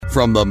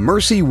from the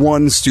Mercy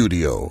One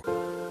studio.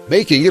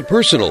 Making It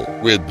Personal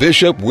with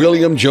Bishop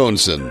William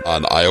Joensen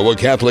on Iowa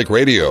Catholic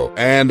Radio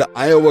and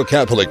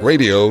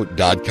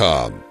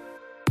iowacatholicradio.com.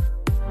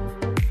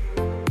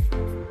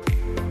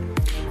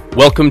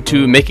 Welcome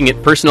to Making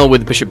It Personal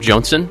with Bishop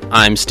Joensen.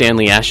 I'm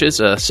Stanley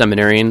Ashes, a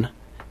seminarian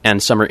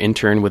and summer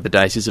intern with the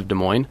Diocese of Des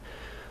Moines.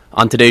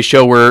 On today's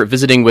show, we're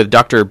visiting with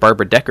Dr.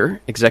 Barbara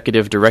Decker,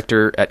 Executive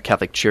Director at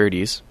Catholic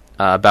Charities,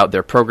 about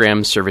their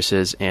programs,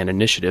 services, and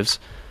initiatives.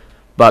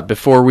 But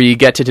before we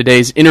get to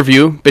today's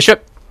interview,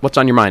 Bishop, what's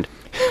on your mind?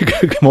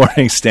 Good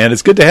morning, Stan.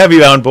 It's good to have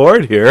you on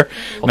board here.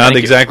 Well, Not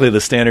exactly the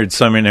standard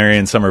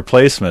seminarian summer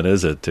placement,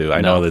 is it?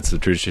 I know that's the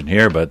tradition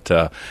here, but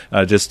the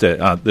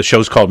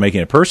show's called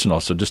Making It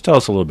Personal, so just tell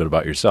us a little bit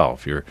about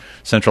yourself. You're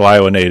Central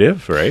Iowa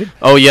native, right?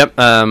 Oh, yep.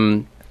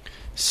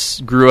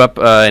 Grew up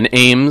in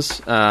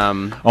Ames.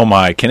 Oh,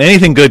 my. Can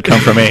anything good come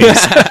from Ames?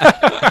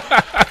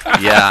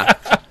 Yeah.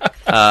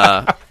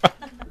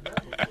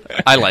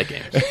 I like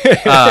Ames.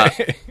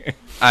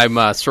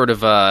 I'm sort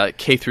of a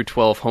K through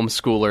 12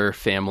 homeschooler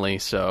family,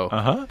 so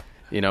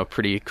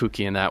pretty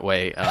kooky in that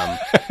way.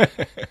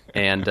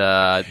 And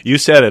you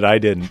said it, I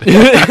didn't.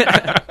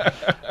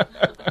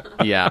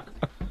 Yeah,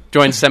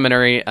 joined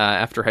seminary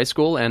after high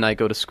school, and I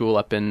go to school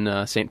up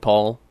in St.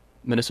 Paul,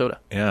 Minnesota.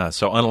 Yeah,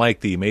 so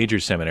unlike the major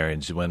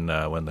seminarians, when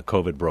the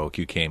COVID broke,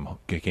 you came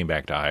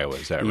back to Iowa.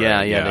 Is that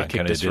right? Yeah, they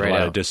kicked us did right a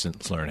lot out. of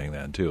distance learning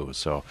then too.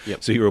 So,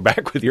 Yep. So you were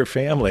back with your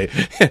family.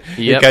 Yep,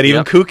 It got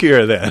even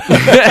kookier then.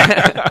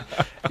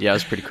 Yeah, it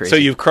was pretty crazy. So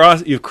you've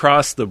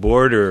crossed the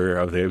border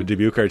of the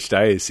Dubuque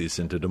Archdiocese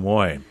into Des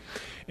Moines.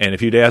 And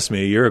if you'd asked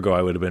me a year ago,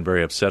 I would have been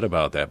very upset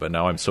about that. But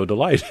now I'm so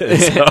delighted.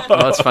 So,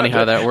 well, it's funny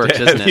how that works,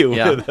 isn't it? You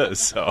Yeah. with us.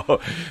 So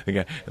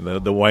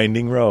the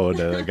winding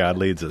road God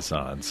leads us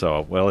on.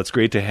 So, well, it's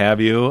great to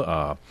have you.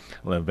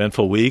 An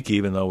eventful week,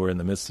 even though we're in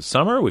the midst of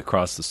summer. We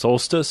crossed the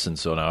solstice, and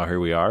so now here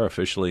we are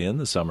officially in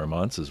the summer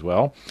months as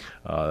well.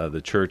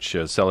 The church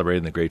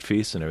celebrating the great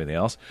feast and everything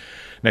else.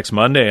 Next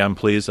Monday, I'm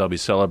pleased I'll be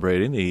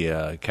celebrating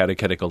the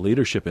Catechetical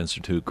Leadership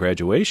Institute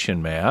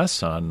graduation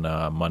Mass on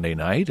Monday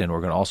night, and we're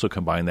going to also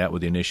combine that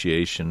with the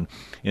initiation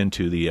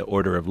into the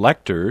Order of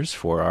Lectors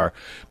for our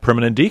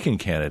permanent deacon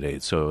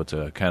candidates. So it's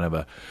a kind of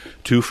a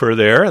twofer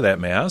there, that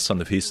Mass on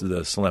the Feast of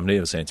the Solemnity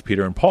of Saints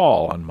Peter and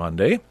Paul on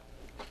Monday.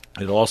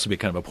 It'll also be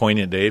kind of a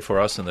poignant day for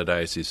us in the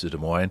Diocese of Des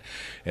Moines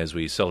as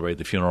we celebrate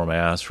the funeral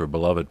mass for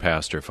beloved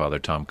pastor Father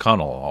Tom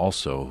Cunnell,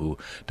 also, who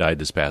died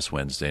this past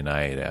Wednesday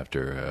night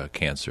after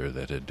cancer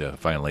that had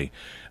finally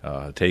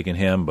taken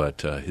him.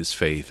 But his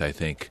faith, I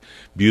think,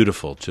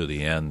 beautiful to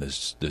the end.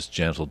 This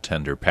gentle,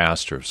 tender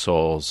pastor of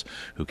souls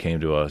who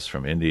came to us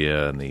from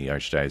India and the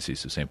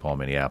Archdiocese of St. Paul,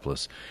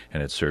 Minneapolis,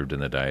 and had served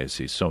in the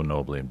diocese so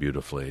nobly and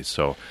beautifully.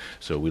 So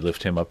we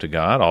lift him up to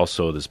God.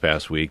 Also, this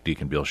past week,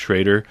 Deacon Bill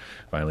Schrader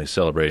finally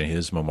celebrating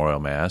his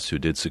memorial mass, who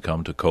did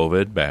succumb to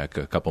COVID back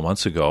a couple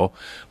months ago.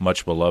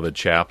 Much beloved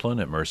chaplain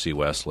at Mercy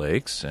West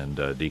Lakes,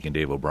 and Deacon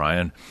Dave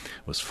O'Brien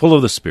was full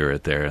of the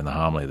Spirit there in the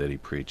homily that he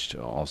preached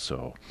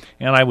also.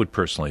 And I would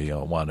personally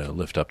want to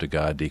lift up to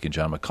God Deacon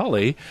John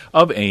McCulley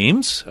of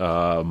Ames,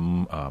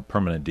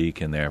 permanent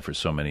deacon there for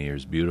so many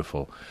years,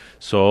 beautiful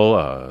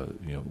soul,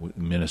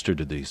 ministered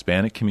to the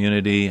Hispanic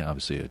community,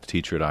 obviously a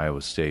teacher at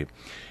Iowa State,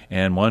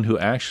 and one who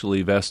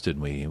actually vested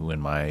me in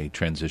my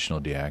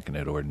transitional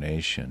diaconate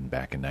ordination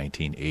back in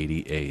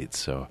 1988.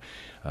 So,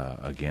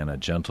 again, a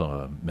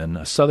gentleman,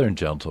 a southern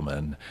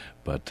gentleman,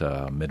 but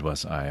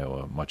Midwest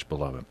Iowa, much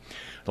beloved.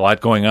 A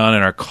lot going on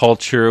in our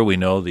culture. We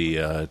know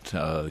the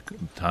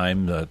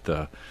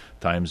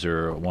times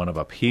are one of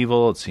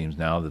upheaval. It seems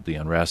now that the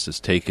unrest has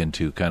taken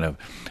to kind of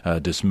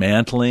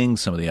dismantling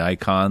some of the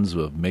icons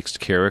of mixed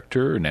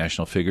character,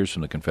 national figures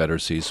from the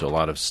Confederacy, so a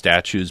lot of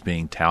statues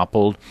being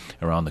toppled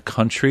around the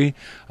country.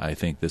 I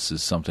think this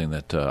is something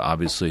that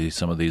obviously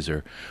some of these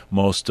are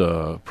most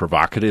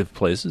provocative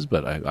places,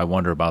 but I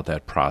wonder about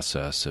that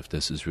process, if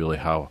this is really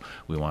how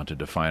we want to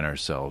define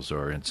ourselves,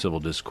 or in civil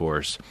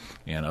discourse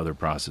and other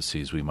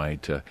processes we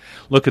might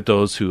look at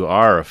those who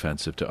are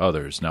offensive to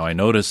others. Now, I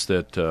noticed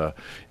that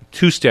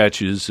two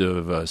statues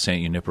of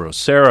St. Junipero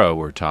Serra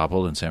were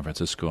toppled in San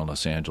Francisco and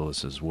Los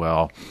Angeles as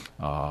well.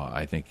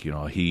 I think,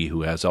 he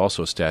who has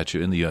also a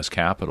statue in the U.S.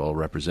 Capitol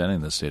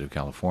representing the state of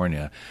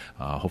California,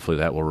 hopefully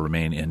that will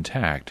remain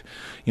intact.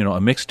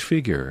 A mixed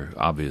figure,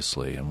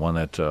 obviously, and one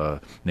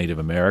that Native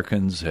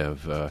Americans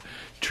have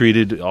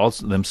treated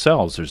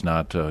themselves. There's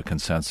not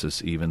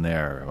consensus even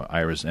there.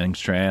 Iris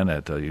Engstrand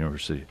at the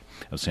University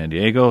of San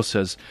Diego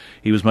says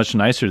he was much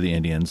nicer to the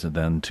Indians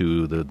than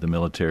to the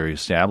military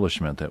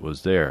establishment that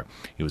was there.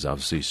 He was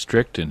obviously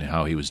strict in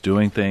how he was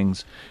doing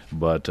things,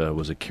 but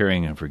was a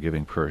caring and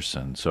forgiving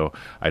person. So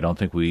I don't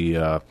think we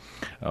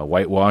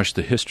whitewash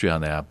the history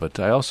on that, but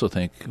I also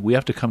think we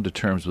have to come to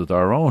terms with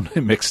our own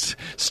mixed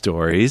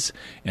stories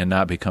and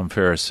not become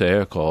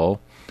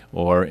pharisaical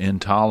or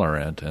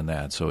intolerant in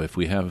that. So if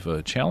we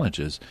have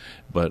challenges,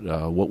 but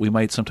what we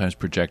might sometimes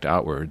project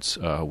outwards,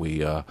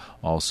 we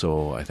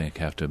also, I think,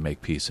 have to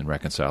make peace and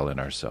reconcile in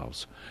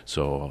ourselves.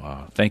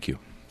 So thank you.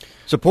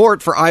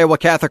 Support for Iowa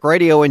Catholic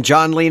Radio and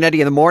John Leonetti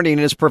in the Morning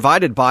is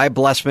provided by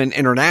Blessman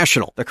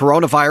International. The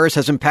coronavirus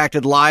has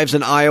impacted lives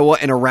in Iowa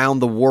and around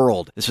the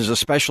world. This is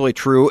especially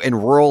true in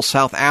rural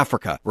South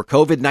Africa, where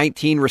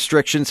COVID-19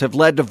 restrictions have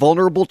led to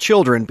vulnerable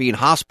children being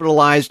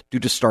hospitalized due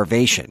to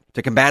starvation.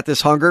 To combat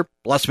this hunger,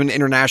 Blessman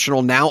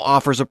International now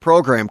offers a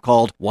program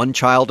called One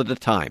Child at a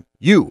Time.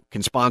 You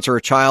can sponsor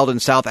a child in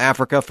South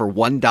Africa for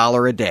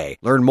 $1 a day.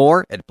 Learn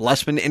more at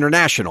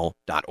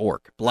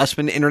blessmaninternational.org.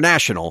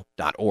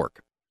 blessmaninternational.org.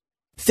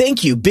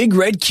 Thank you, Big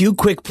Red Q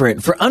Quick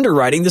Print, for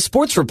underwriting the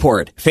sports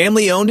report.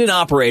 Family owned and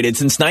operated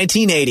since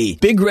 1980,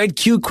 Big Red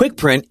Q Quick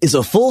Print is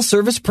a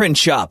full-service print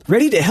shop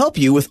ready to help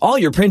you with all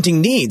your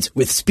printing needs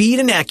with speed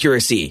and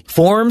accuracy.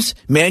 Forms,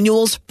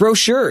 manuals,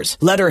 brochures,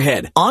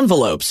 letterhead,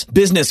 envelopes,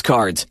 business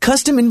cards,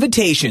 custom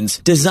invitations,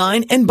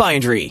 design, and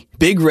bindery.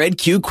 Big Red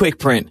Q Quick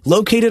Print,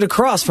 located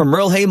across from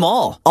Merle Hay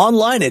Mall.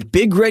 Online at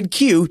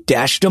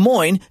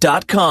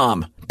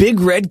bigredq-desmoines.com.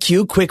 Big Red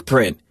Q Quick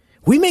Print.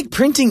 We make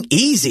printing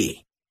easy.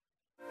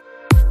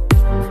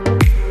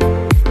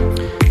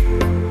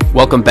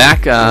 Welcome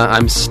back.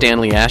 I'm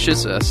Stanley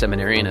Ashes, a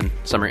seminarian and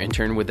summer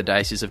intern with the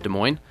Diocese of Des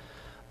Moines.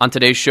 On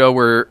today's show,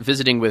 we're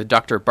visiting with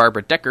Dr.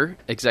 Barbara Decker,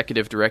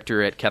 Executive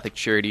Director at Catholic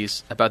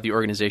Charities, about the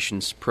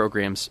organization's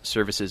programs,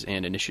 services,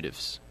 and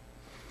initiatives.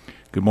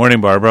 Good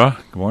morning, Barbara.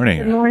 Good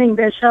morning. Good morning,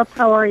 Bishop.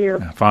 How are you?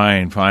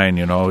 Fine.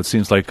 You know, it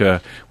seems like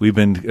we've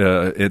been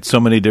at so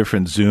many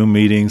different Zoom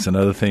meetings and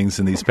other things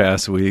in these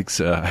past weeks.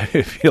 I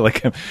feel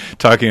like I'm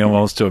talking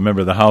almost to a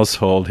member of the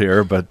household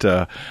here. But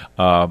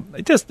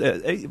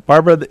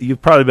Barbara,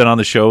 you've probably been on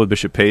the show with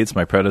Bishop Pates,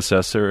 my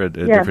predecessor, at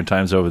different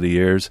times over the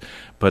years.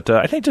 But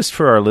I think just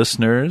for our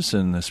listeners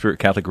and the Spirit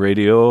Catholic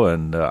Radio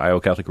and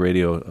Iowa Catholic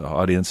Radio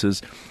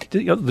audiences,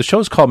 the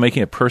show's called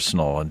Making It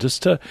Personal. And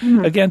just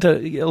again, a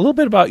little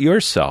bit about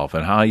yourself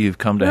and how you've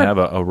come to have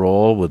a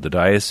role with the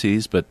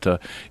diocese. But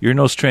you're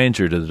no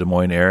stranger to the Des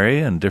Moines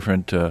area and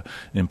different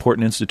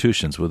important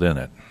institutions within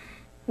it.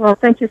 Well,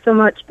 thank you so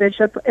much,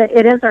 Bishop.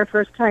 It is our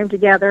first time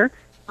together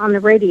on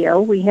the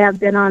radio. We have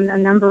been on a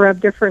number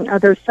of different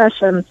other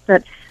sessions,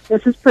 but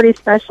this is pretty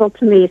special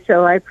to me,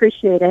 so I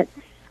appreciate it.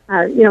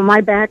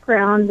 My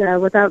background,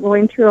 without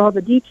going through all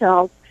the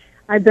details,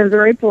 I've been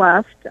very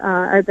blessed.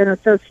 I've been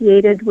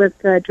associated with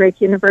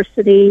Drake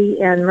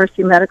University and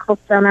Mercy Medical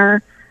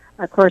Center,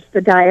 of course,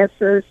 the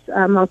diocese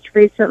most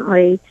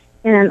recently.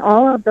 And in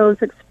all of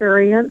those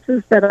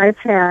experiences that I've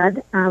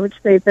had, which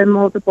they've been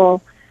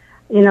multiple,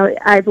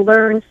 I've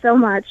learned so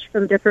much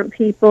from different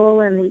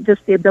people and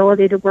just the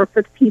ability to work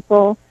with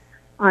people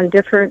on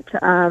different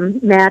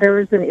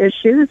matters and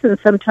issues, and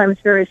sometimes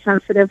very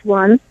sensitive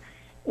ones.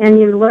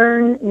 And you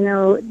learn,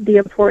 the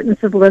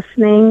importance of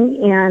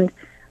listening and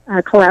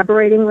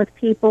collaborating with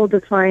people to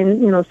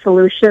find,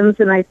 solutions.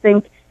 And I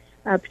think,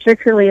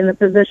 particularly in the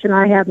position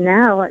I have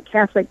now at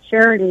Catholic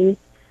Charities,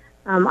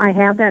 I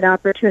have that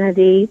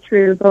opportunity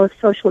through both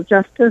social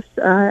justice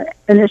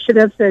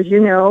initiatives, as you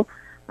know,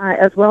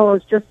 as well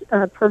as just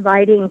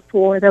providing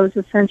for those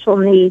essential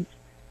needs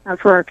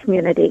for our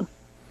community.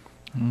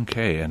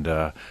 Okay, and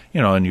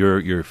and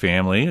your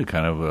family,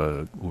 kind of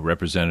a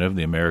representative of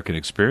the American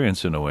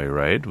experience in a way,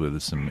 right?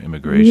 With some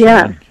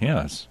immigration.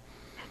 Yes.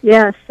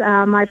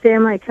 My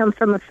family comes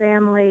from a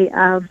family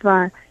of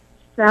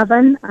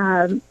 7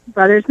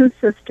 brothers and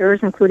sisters,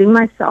 including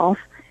myself.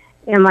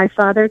 And my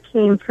father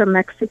came from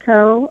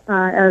Mexico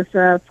as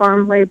a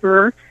farm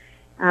laborer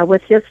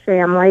with his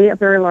family, a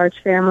very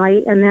large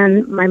family. And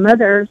then my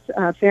mother's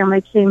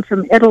family came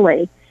from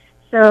Italy.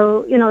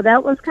 So,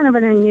 that was kind of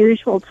an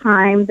unusual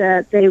time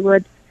that they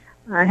would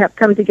have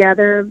come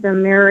together,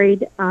 been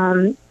married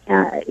in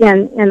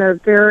a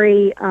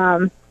very,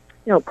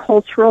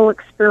 cultural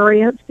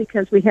experience,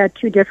 because we had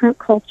 2 different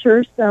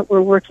cultures that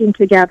were working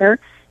together.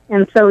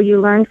 And so you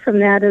learned from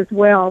that as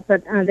well.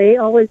 But they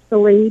always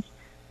believed,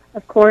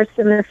 of course,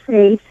 in the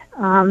faith,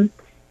 and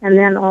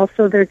then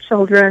also their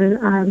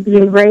children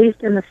being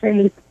raised in the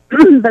faith.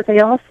 But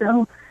they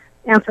also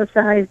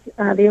emphasized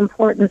the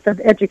importance of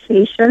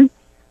education.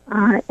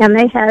 And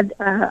they had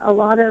a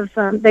lot of,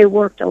 they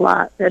worked a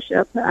lot,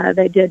 Bishop.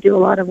 They did do a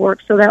lot of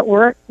work. So that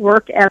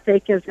work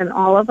ethic is in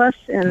all of us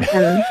and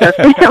their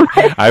family.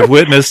 I've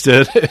witnessed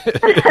it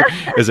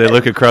as I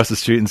look across the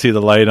street and see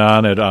the light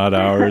on at odd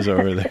hours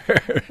over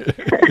there.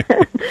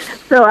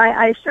 So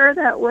I share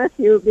that with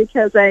you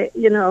because I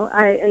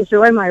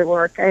enjoy my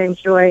work. I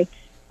enjoy,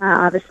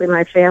 obviously,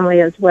 my family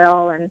as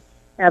well, and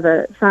have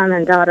a son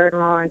and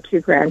daughter-in-law and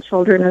 2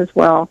 grandchildren as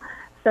well.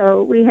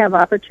 So we have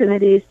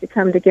opportunities to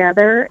come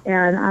together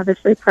and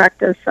obviously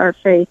practice our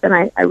faith. And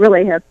I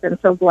really have been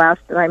so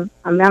blessed that I'm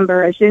a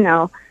member, as you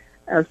know,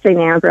 of St.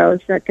 Ambrose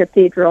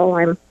Cathedral.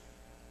 I've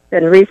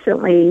been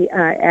recently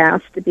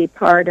asked to be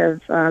part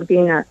of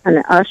being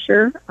an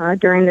usher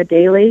during the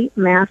daily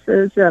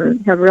masses,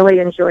 and have really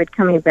enjoyed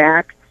coming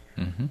back,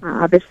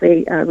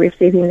 obviously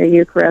receiving the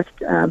Eucharist,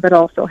 but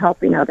also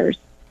helping others.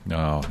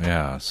 Oh,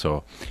 yeah.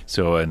 So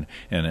and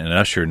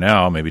Usher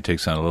now maybe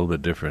takes on a little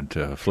bit different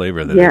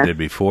flavor than it did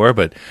before.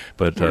 But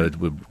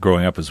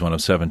growing up as one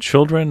of 7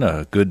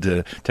 children,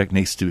 good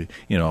techniques to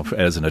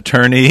as an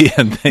attorney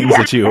and things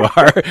that you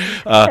are,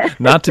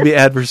 not to be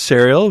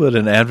adversarial, but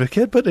an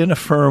advocate, but in a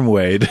firm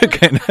way to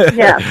kind of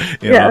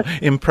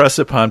impress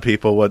upon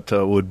people what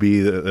would be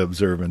the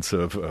observance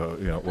of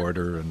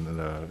order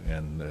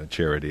and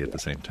charity at the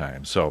same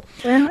time. So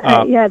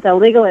the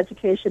legal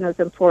education is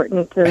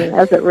important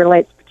as it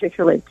relates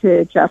particularly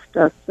to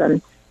justice,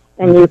 and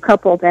you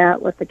couple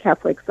that with the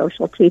Catholic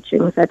social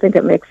teachings, I think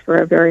it makes for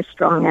a very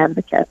strong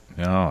advocate.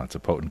 Oh, it's a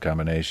potent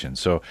combination.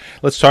 So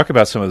let's talk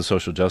about some of the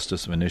social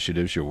justice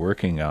initiatives you're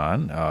working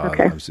on.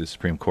 The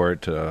Supreme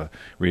Court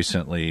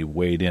recently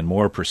weighed in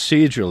more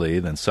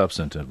procedurally than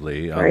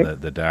substantively on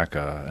the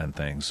DACA and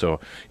things. So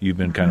you've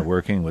been kind of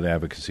working with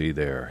advocacy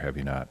there, have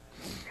you not?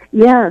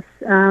 Yes.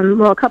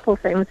 Well, a couple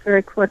of things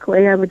very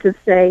quickly. I would just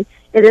say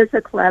it is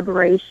a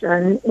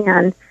collaboration,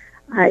 and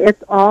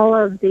it's all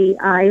of the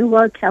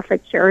Iowa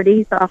Catholic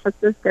Charities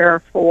offices. There are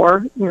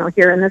 4,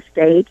 here in the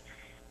state,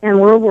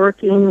 and we're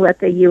working with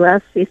the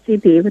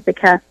USCCB, with the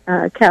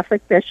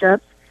Catholic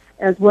bishops,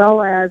 as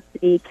well as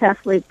the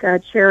Catholic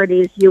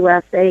Charities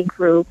USA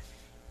group,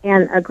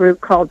 and a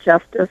group called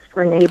Justice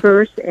for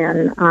Neighbors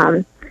and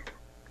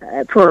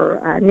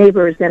for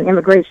Neighbors and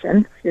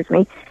Immigration.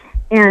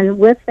 And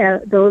with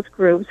those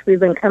groups, we've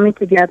been coming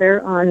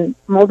together on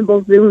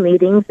multiple Zoom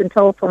meetings and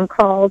telephone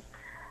calls.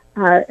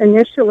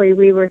 Initially,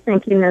 we were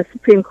thinking the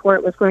Supreme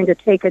Court was going to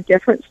take a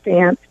different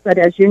stance, but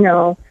as you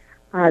know,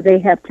 they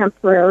have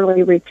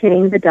temporarily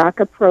retained the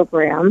DACA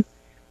program.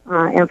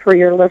 And for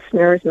your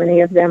listeners,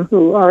 many of them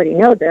who already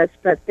know this,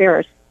 but there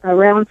are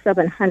around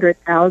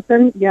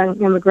 700,000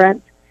 young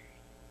immigrants.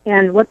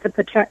 And what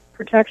the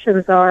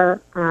protections are,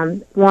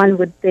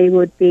 they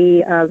would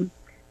be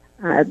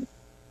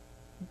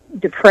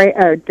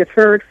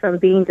deferred from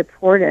being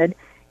deported,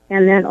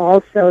 and then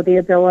also the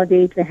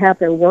ability to have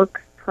their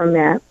work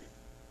permit.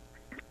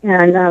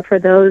 And for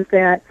those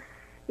that,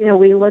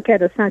 we look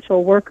at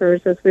essential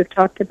workers, as we've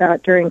talked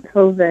about during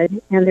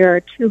COVID, and there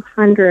are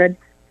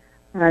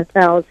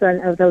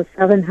 200,000 of those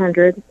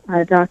 700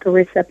 DACA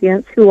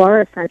recipients who are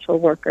essential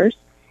workers.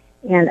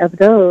 And of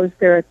those,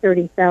 there are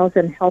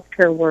 30,000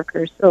 healthcare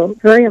workers. So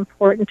very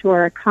important to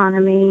our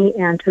economy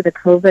and to the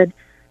COVID,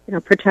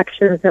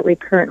 protections that we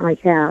currently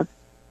have.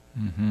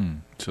 Mm-hmm.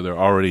 So they're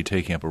already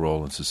taking up a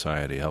role in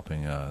society,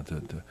 helping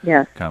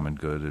the common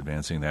good,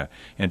 advancing that.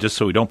 And just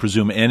so we don't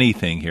presume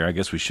anything here, I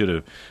guess we should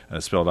have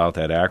spelled out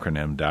that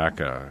acronym,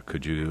 DACA.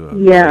 Could you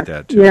write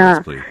that to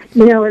us, please?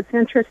 It's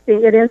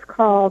interesting. It is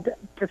called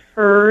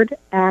Deferred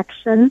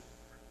Action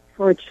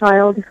for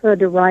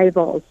Childhood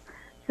Arrivals.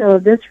 So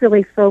this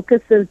really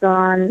focuses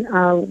on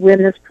when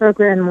this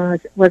program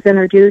was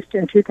introduced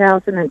in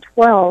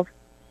 2012.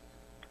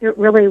 It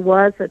really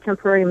was a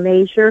temporary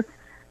measure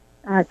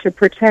to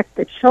protect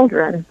the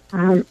children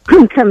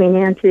coming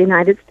into the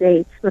United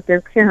States with their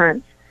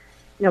parents,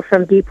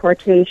 from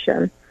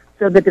deportation.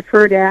 So the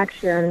deferred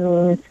action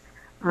means,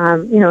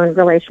 in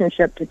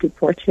relationship to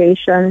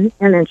deportation.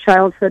 And then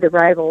childhood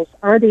arrivals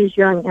are these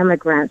young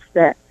immigrants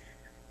that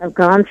have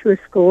gone through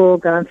school,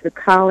 gone through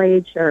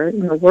college, or,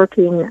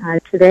 working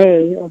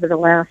today over the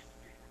last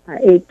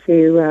 8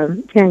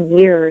 to 10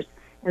 years.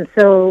 And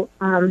so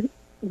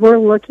we're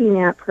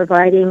looking at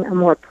providing a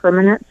more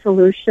permanent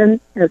solution.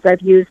 As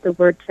I've used the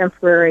word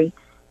temporary,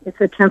 it's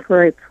a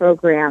temporary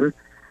program,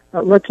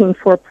 but looking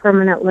for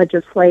permanent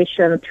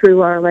legislation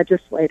through our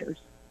legislators.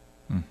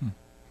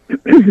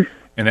 Mm-hmm.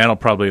 And that'll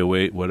probably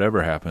await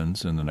whatever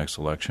happens in the next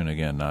election.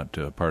 Again, not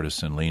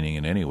partisan leaning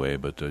in any way,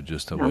 but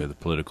just the way the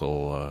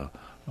political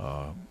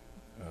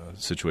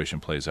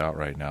situation plays out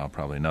right now.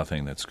 Probably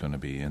nothing that's going to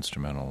be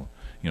instrumental,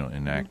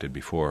 enacted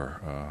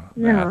before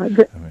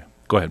that.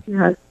 Go ahead.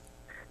 Yeah.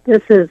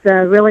 This is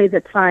really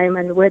the time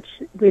in which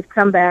we've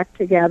come back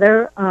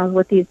together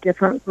with these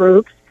different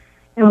groups.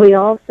 And we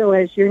also,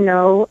 as you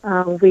know,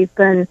 we've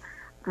been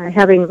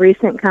having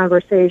recent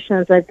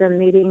conversations. I've been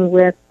meeting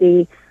with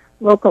the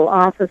local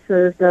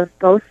offices of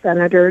both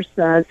senators,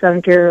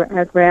 Senator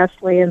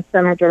Grassley and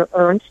Senator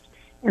Ernst.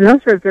 And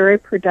those were very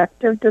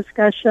productive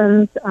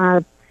discussions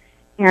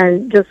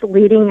and just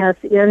leading us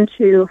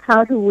into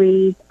how do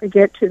we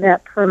get to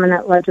that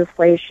permanent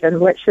legislation?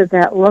 What should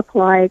that look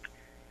like?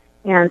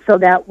 And so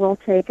that will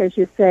take, as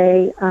you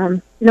say, a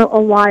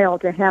while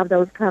to have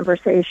those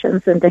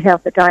conversations and to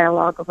have the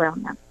dialogue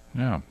around them.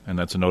 Yeah, and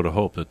that's a note of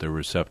hope that they're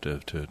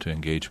receptive to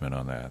engagement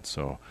on that.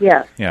 So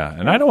yes. Yeah,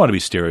 and I don't want to be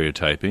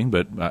stereotyping,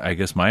 but I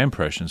guess my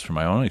impressions from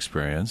my own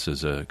experience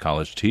as a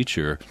college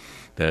teacher,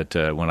 that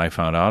when I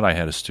found out I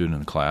had a student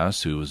in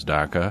class who was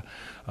DACA,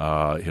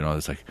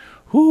 it's like,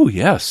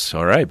 Yes.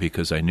 All right,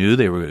 because I knew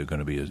they were going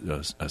to be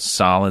a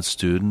solid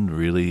student,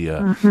 really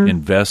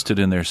invested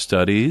in their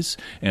studies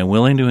and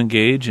willing to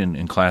engage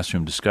in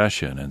classroom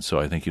discussion. And so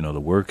I think, the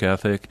work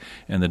ethic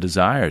and the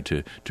desire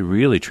to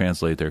really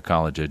translate their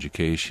college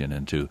education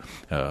into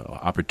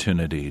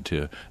opportunity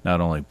to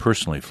not only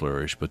personally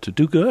flourish, but to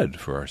do good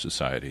for our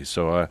society.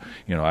 So,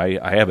 I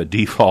have a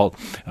default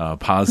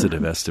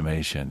positive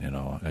estimation,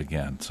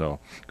 again. So,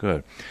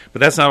 good. But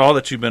that's not all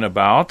that you've been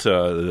about.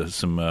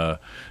 Some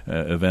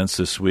events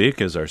this week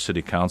as our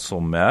city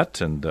council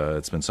met, and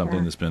it's been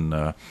something that's been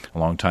a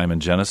long time in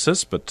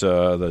Genesis, but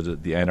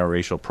the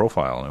anti-racial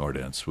profiling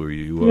ordinance, were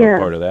you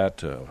part of that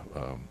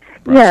process?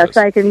 Yes,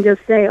 I can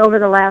just say over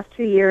the last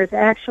 2 years,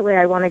 actually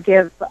I want to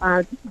give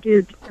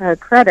due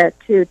credit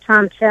to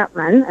Tom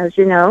Chapman, as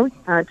you know,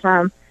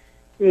 Tom,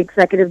 the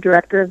executive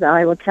director of the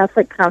Iowa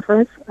Catholic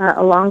Conference,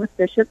 along with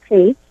Bishop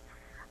Pates,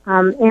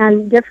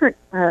 and different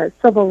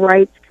civil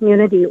rights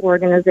community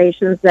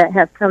organizations that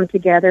have come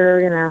together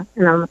in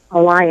an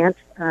alliance.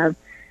 And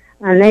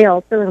they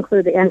also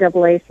include the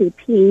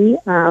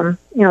NAACP,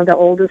 the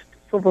oldest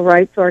civil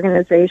rights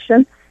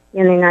organization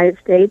in the United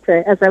States.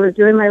 As I was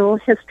doing my little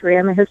history,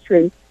 I'm a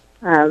history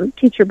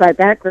teacher by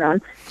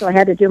background, so I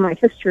had to do my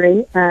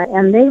history.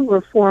 And they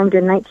were formed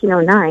in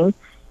 1909.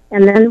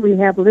 And then we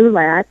have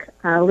LULAC.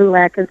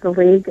 LULAC is the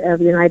League of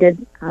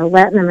United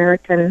Latin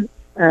American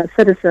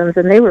Citizens,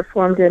 and they were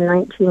formed in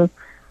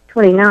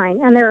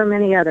 1929, and there are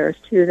many others,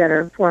 too, that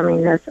are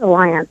forming this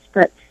alliance.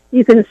 But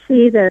you can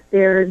see that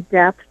there's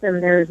depth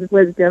and there's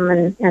wisdom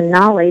and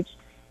knowledge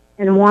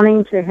in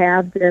wanting to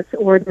have this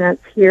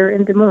ordinance here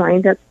in Des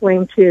Moines that's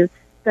going to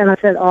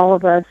benefit all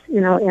of us,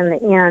 in the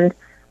end.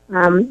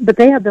 But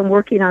they have been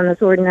working on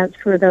this ordinance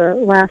for the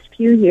last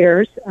few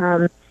years,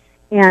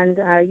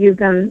 and you've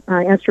been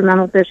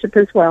instrumental, Bishop,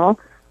 as well,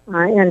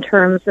 in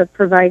terms of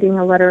providing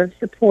a letter of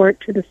support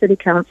to the city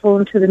council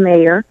and to the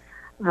mayor,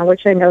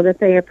 which I know that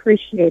they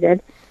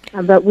appreciated.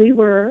 But we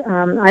were,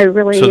 I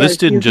really... So this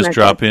didn't just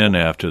drop in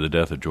after the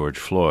death of George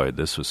Floyd.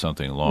 This was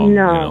something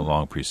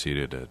long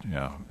preceded it.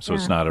 Yeah. So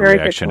it's not a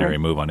reactionary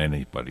move on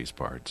anybody's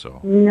part.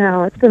 So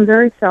no, it's been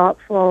very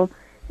thoughtful.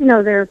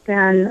 There's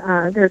been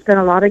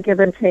a lot of give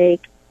and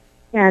take.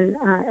 And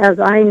as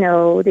I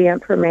know the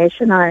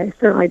information, I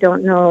certainly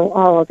don't know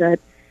all of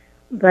it,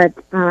 but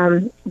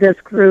this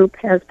group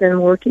has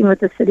been working with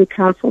the city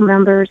council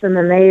members and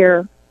the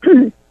mayor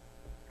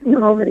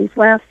over these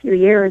last few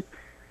years,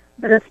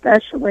 but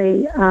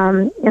especially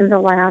in the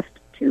last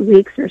 2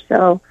 weeks or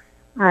so,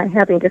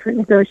 having different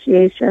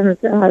negotiations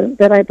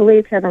that I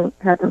believe have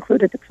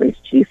included the police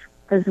chief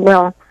as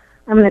well.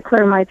 I'm going to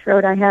clear my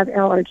throat. I have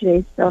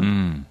allergies, so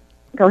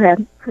go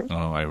ahead.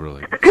 Oh, I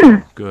really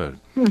good.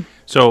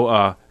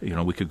 So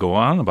we could go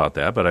on about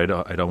that, but I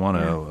don't want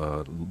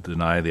to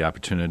deny the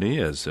opportunity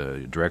as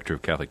director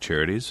of Catholic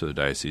Charities for the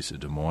Diocese of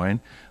Des Moines.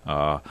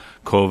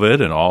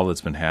 COVID and all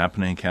that's been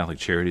happening, Catholic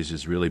Charities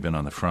has really been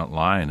on the front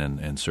line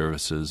in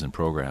services and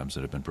programs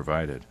that have been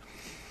provided.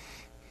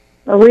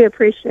 Well, we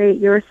appreciate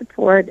your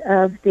support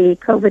of the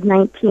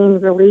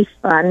COVID-19 Relief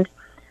Fund.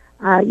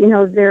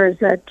 There's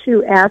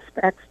two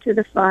aspects to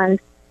the fund.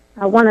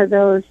 One of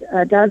those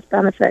does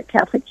benefit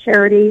Catholic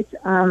Charities,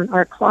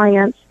 our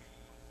clients,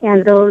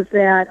 and those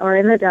that are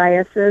in the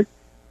diocese.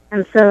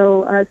 And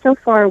so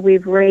far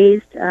we've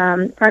raised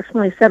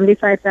approximately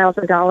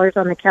 $75,000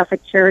 on the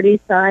Catholic Charities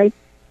side,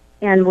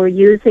 and we're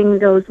using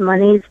those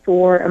monies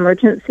for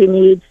emergency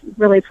needs,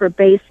 really for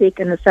basic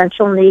and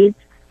essential needs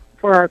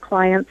for our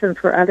clients and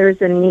for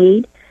others in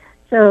need.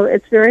 So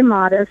it's very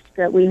modest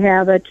that we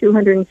have a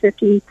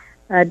 $250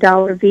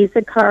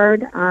 Visa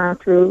card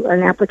through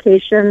an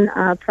application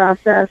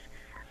process.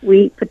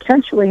 We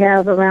potentially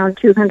have around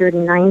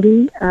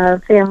 290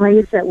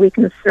 families that we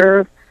can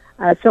serve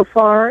so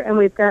far, and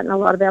we've gotten a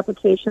lot of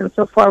applications.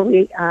 So far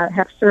we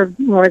have served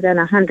more than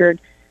 100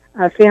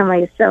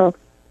 families. So,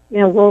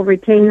 we'll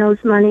retain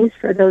those monies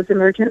for those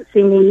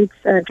emergency needs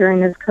during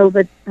this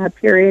COVID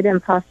period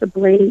and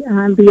possibly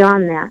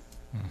beyond that.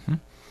 Mm-hmm.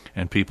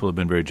 And people have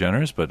been very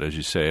generous, but as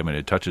you say,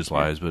 it touches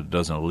lives, but it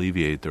doesn't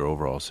alleviate their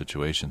overall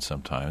situation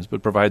sometimes,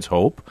 but provides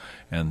hope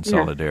and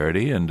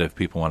solidarity. And if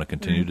people want to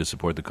continue to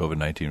support the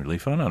COVID-19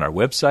 Relief Fund on our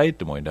website,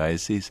 Des Moines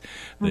Diocese,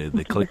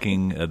 the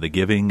clicking, the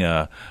giving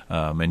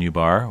menu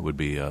bar would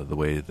be the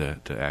way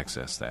to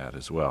access that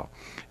as well.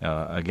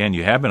 Again,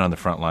 you have been on the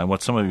front line.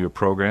 What's some of your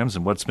programs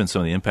and what's been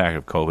some of the impact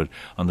of COVID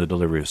on the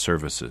delivery of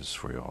services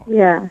for you all?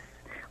 Yes.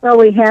 Well,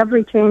 we have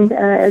retained,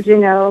 as you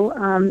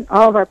know,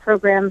 all of our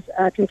programs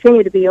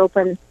continue to be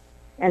open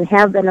and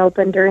have been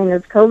open during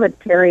this COVID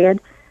period.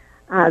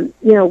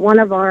 One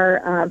of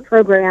our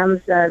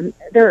programs, there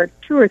are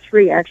two or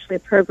three actually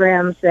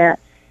programs that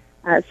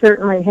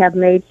certainly have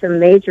made some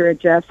major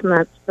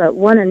adjustments, but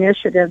one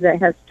initiative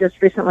that has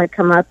just recently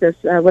come up is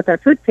with our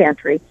food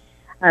pantry.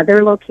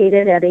 They're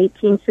located at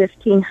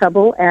 1815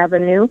 Hubble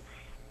Avenue.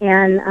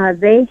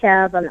 And they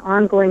have an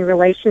ongoing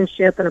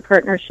relationship and a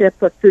partnership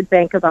with Food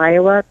Bank of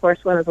Iowa, of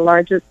course, one of the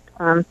largest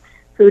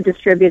food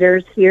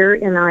distributors here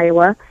in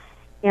Iowa.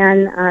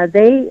 And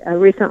they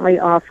recently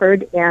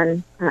offered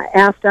and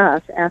asked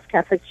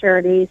Catholic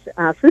Charities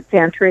Food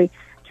Pantry,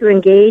 to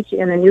engage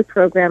in a new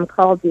program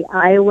called the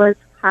Iowa's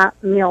Hot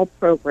Meal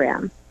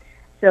Program.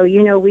 So,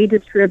 we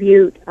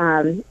distribute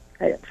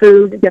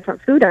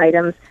different food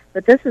items,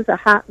 but this is a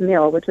hot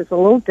meal, which is a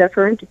little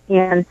different.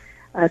 And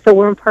so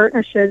we're in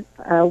partnership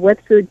with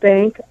Food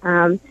Bank.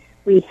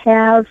 We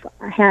have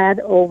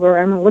had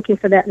I'm looking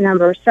for that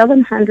number,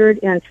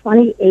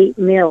 728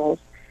 meals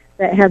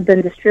that have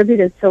been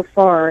distributed so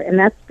far, and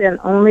that's been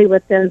only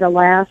within the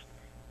last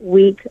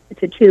week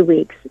to 2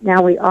 weeks.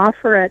 Now we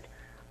offer it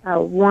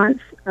once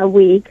a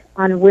week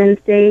on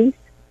Wednesdays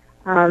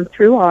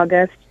through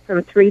August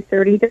from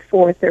 3:30 to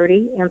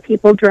 4:30, and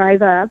people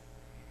drive up.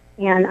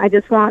 And I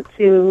just want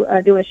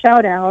to do a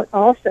shout-out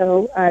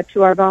also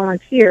to our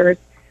volunteers.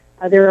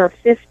 There are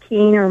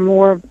 15 or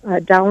more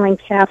Dowling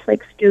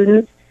Catholic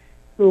students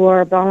who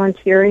are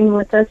volunteering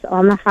with us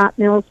on the Hot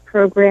Meals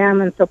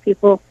program, and so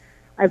people,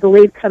 I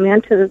believe, come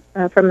into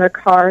from their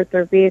cars,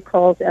 their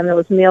vehicles, and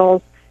those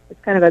meals. It's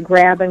kind of a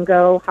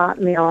grab-and-go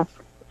hot meal.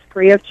 It's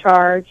free of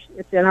charge.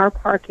 It's in our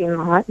parking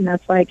lot, and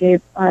that's why I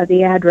gave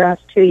the address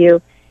to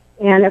you.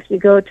 And if you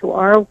go to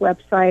our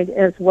website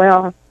as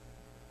well,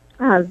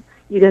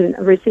 you can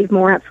receive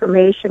more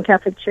information,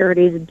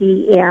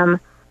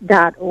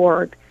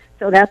 CatholicCharitiesDM.org.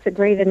 So that's a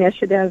great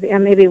initiative.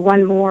 And maybe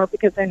one more,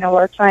 because I know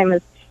our time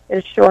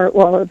is short.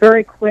 Well,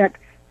 very quick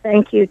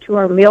thank you to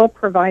our meal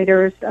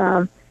providers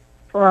for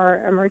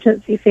our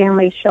emergency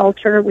family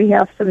shelter. We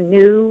have some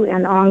new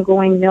and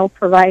ongoing meal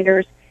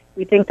providers.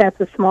 We think that's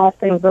a small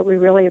thing, but we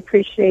really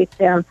appreciate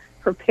them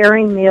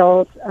preparing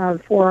meals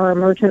for our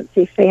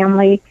emergency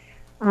family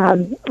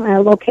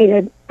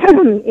located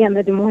in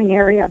the Des Moines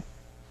area.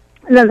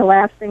 And then the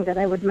last thing that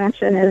I would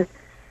mention is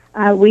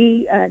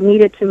we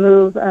needed to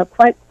move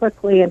quite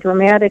quickly and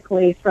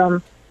dramatically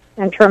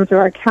in terms of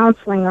our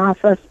counseling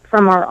office,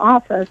 from our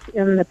office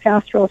in the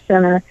pastoral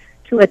center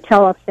to a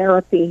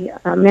teletherapy.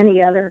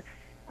 Many other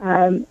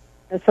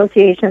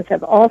associations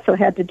have also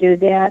had to do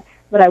that,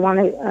 but I want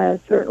to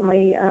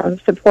certainly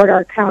support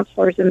our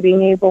counselors in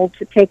being able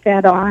to take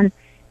that on.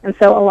 And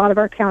so a lot of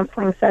our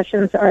counseling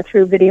sessions are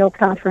through video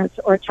conference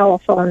or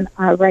telephone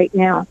right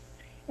now.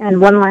 And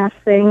one last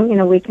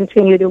thing, we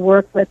continue to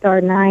work with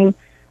our 9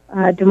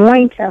 Des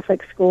Moines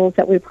Catholic schools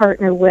that we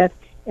partner with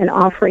in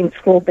offering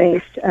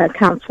school-based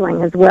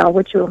counseling as well,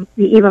 which will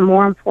be even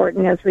more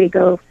important as we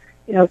go,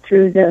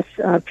 through this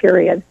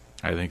period.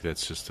 I think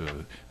that's just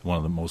one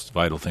of the most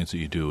vital things that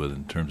you do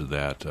in terms of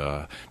that.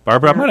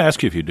 Barbara, I'm going to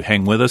ask you if you'd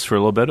hang with us for a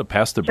little bit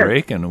past the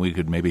break, and we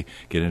could maybe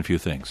get in a few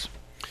things.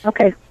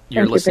 Okay.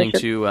 You're listening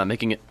to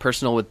Making It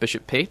Personal with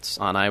Bishop Pates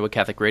on Iowa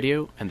Catholic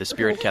Radio and the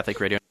Spirit Catholic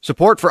Radio.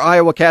 Support for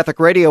Iowa Catholic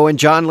Radio and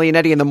John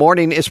Leonetti in the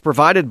Morning is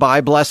provided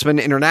by Blessman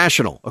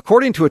International.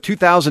 According to a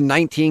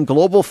 2019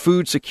 Global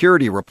Food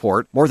Security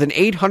Report, more than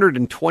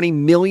 820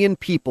 million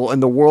people in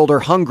the world are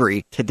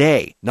hungry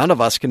today. None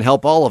of us can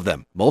help all of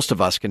them. Most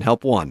of us can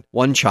help one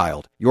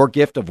child. Your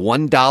gift of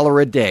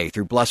 $1 a day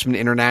through Blessman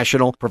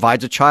International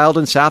provides a child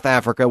in South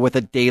Africa with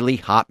a daily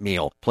hot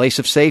meal, place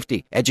of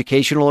safety,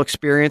 educational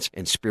experience,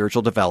 and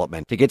spiritual development.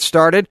 To get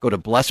started, go to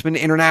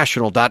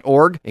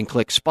blessmaninternational.org and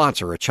click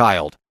Sponsor a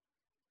Child.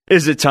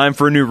 Is it time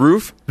for a new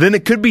roof? Then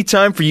it could be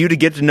time for you to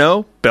get to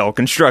know Bell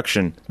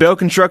Construction. Bell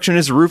Construction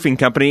is a roofing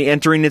company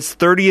entering its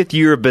 30th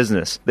year of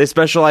business. They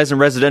specialize in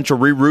residential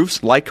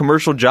re-roofs, light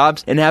commercial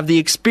jobs, and have the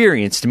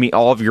experience to meet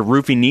all of your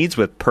roofing needs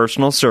with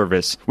personal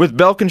service. With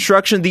Bell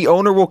Construction, the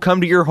owner will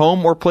come to your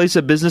home or place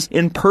of business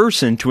in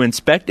person to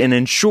inspect and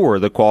ensure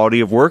the quality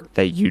of work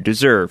that you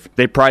deserve.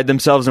 They pride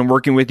themselves in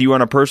working with you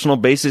on a personal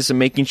basis and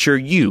making sure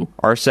you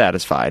are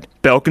satisfied.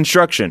 Bell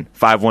Construction,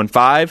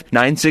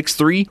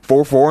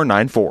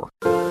 515-963-4494.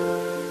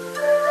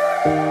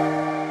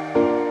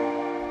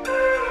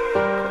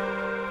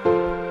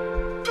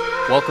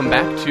 Welcome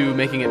back to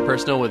Making It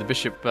Personal with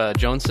Bishop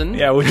Johnson.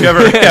 Yeah,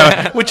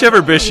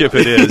 whichever bishop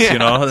it is,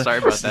 Sorry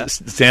about that.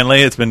 Stanley,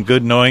 it's been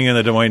good knowing you in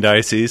the Des Moines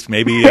Diocese.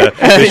 Maybe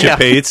Bishop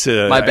Pates,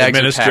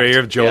 administrator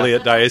of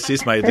Joliet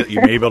Diocese, you may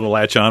be able to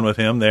latch on with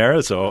him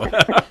there. So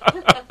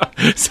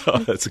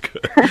that's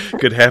good.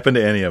 Could happen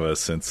to any of us,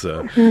 since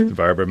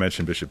Barbara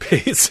mentioned Bishop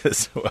Pates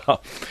as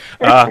well.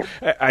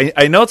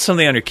 I note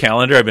something on your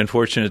calendar. I've been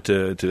fortunate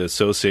to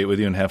associate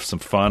with you and have some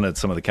fun at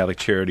some of the Catholic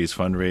Charities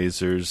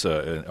fundraisers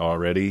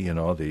already,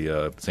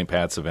 the St.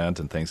 Pat's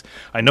event and things.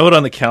 I note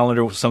on the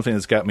calendar something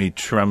that's got me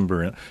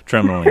trembling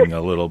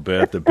a little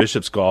bit, the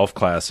Bishop's Golf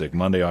Classic,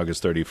 Monday,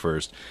 August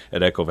 31st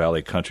at Echo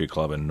Valley Country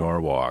Club in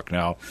Norwalk.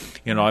 Now,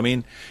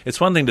 it's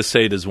one thing to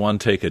say, does one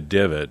take a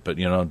divot, but,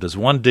 does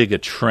one dig a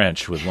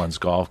trench with one's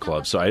golf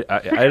club? So I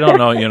don't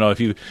know, if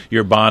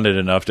you're bonded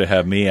enough to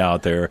have me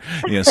out there,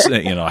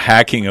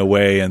 hacking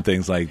away and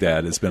things like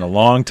that. It's been a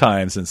long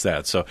time since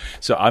that. So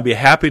I'd be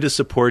happy to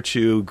support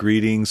you,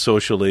 greeting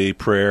socially,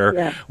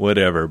 prayer,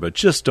 whatever, but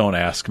just don't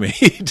ask me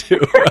to.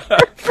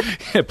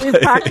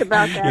 We've talked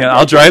about that. Yeah,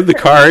 I'll drive the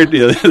cart,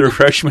 the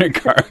refreshment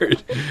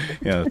cart.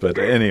 Yeah, but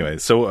anyway,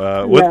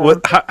 so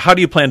how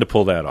do you plan to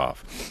pull that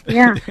off?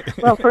 Yeah.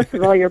 Well, first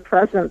of all, your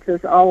presence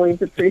is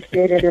always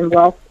appreciated and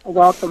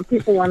welcome.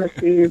 People want to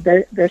see you,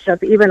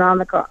 Bishop, even on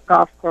the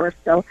golf course.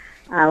 So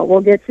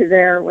we'll get you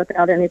there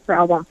without any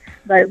problem.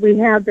 But we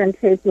have been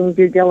taking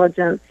due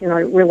diligence,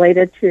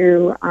 related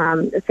to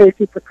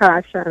safety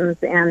precautions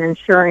and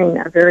ensuring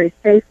a very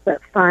safe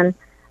but fun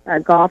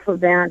golf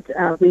event.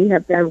 We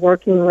have been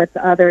working with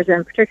others,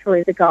 and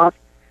particularly the golf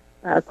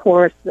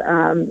course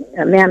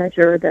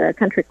manager, the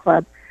country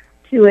club,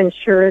 to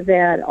ensure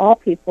that all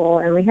people,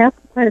 and we have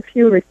quite a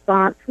few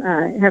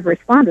have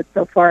responded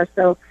so far.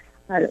 So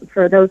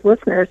for those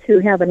listeners who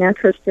have an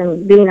interest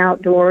in being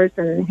outdoors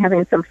and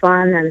having some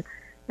fun and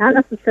not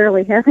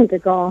necessarily having to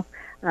golf,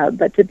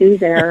 but to be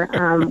there,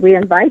 we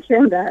invite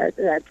you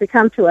to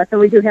come to us. And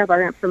we do have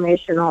our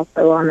information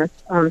also on the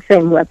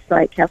same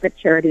website,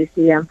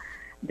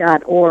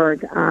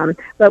 CatholicCharitiesDM.org.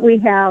 But we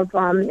have,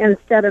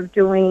 instead of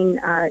doing,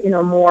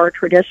 more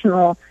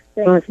traditional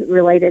things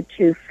related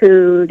to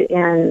food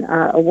and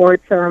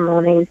award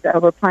ceremonies,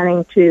 we're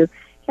planning to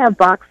have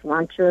box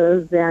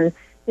lunches and,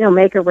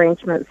 make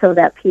arrangements so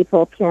that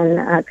people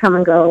can come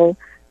and go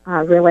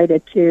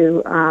related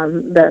to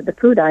the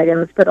food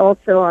items, but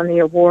also on the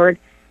award.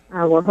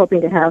 We're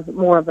hoping to have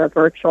more of a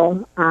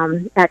virtual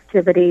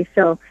activity.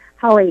 So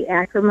Holly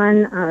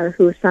Ackerman,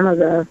 who some of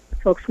the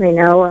folks may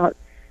know out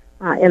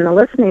in the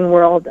listening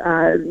world,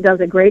 does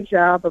a great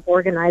job of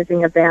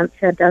organizing events,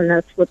 had done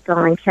this with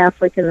Dowling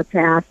Catholic in the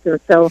past.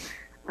 And so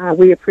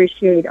we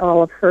appreciate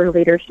all of her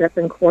leadership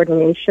and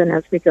coordination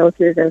as we go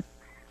through this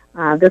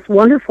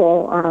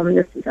wonderful,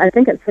 I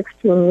think it's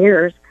 16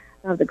 years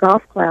of the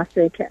Golf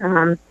Classic.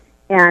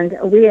 And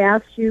we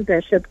asked you,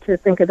 Bishop, to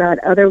think about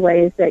other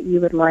ways that you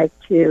would like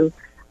to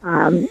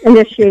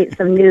initiate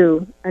some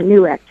new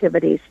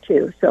activities,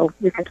 too. So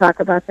we can talk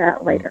about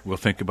that later. We'll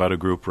think about a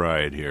group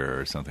ride here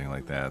or something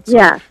like that.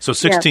 So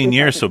 16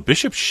 years. So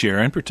Bishop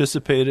Sharon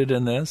participated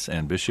in this,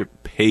 and Bishop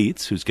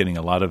Pates, who's getting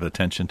a lot of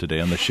attention today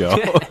on the show.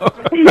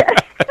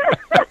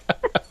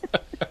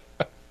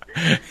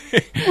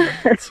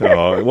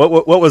 So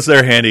what was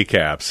their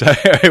handicaps?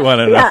 I want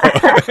to know.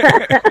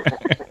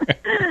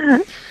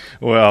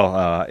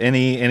 Well,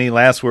 any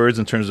last words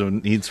in terms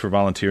of needs for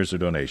volunteers or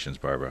donations,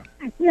 Barbara?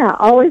 Yeah,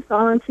 always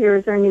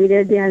volunteers are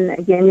needed, and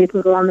again, you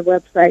can go on the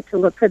website to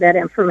look for that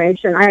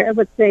information. I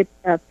would say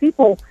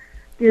people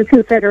do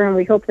consider, and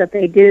we hope that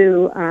they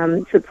do,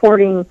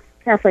 supporting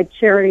Catholic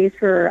Charities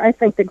for, I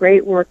think, the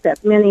great work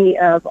that many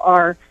of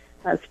our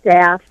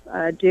staff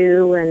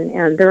do,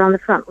 and they're on the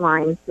front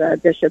lines,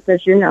 Bishop,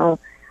 as you know.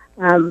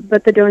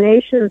 But the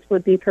donations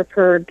would be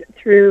preferred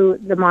through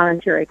the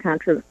monetary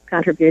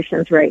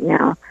contributions right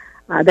now.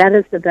 That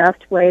is the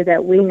best way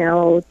that we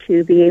know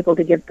to be able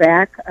to give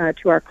back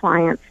to our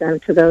clients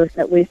and to those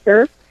that we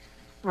serve.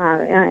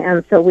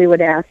 And so we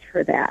would ask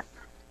for that.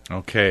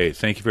 Okay.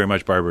 Thank you very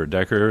much, Barbara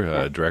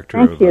Decker, Director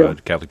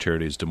of Catholic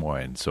Charities Des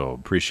Moines. So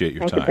appreciate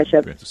your time. Thank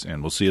you, Bishop.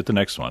 And we'll see you at the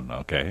next one.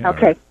 Okay.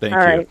 Okay. Thank you.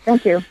 All right.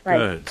 Thank you. Right.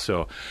 Good.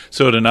 So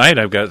tonight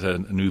I've got a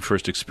new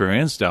first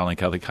experience. Dowling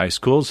Catholic High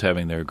School is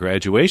having their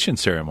graduation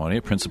ceremony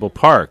at Principal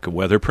Park,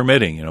 weather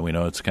permitting. We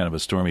know it's kind of a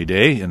stormy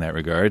day in that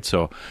regard,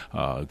 so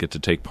get to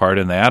take part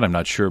in that. I'm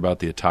not sure about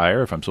the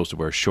attire, if I'm supposed to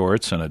wear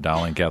shorts and a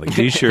Dowling Catholic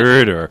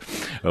T-shirt or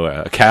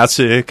a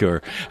cassock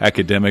or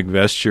academic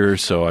vesture.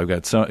 So I've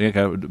got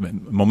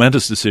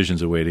momentous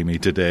decisions awaiting me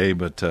today,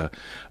 but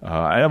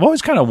I've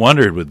always kind of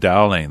wondered with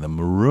Dowling, the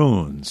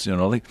Maroons,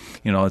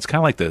 it's kind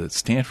of like the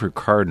Stanford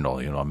Cardinal,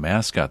 a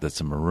mascot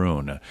that's a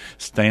maroon.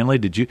 Stanley,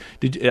 did you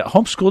at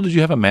home school, did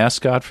you have a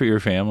mascot for your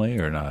family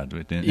or not?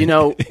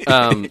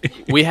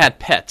 We had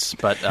pets,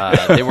 but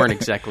they weren't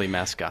exactly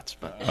mascots.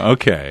 But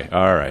okay,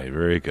 all right,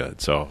 very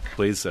good. So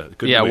please,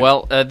 good. Yeah,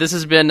 well, this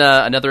has been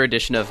another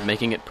edition of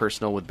Making It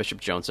Personal with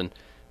Bishop Joensen.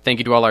 Thank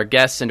you to all our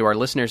guests and to our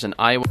listeners in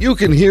Iowa. You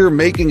can hear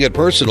Making It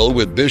Personal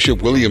with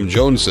Bishop William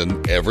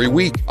Joensen every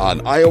week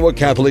on Iowa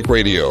Catholic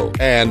Radio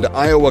and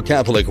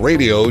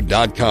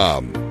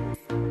iowacatholicradio.com.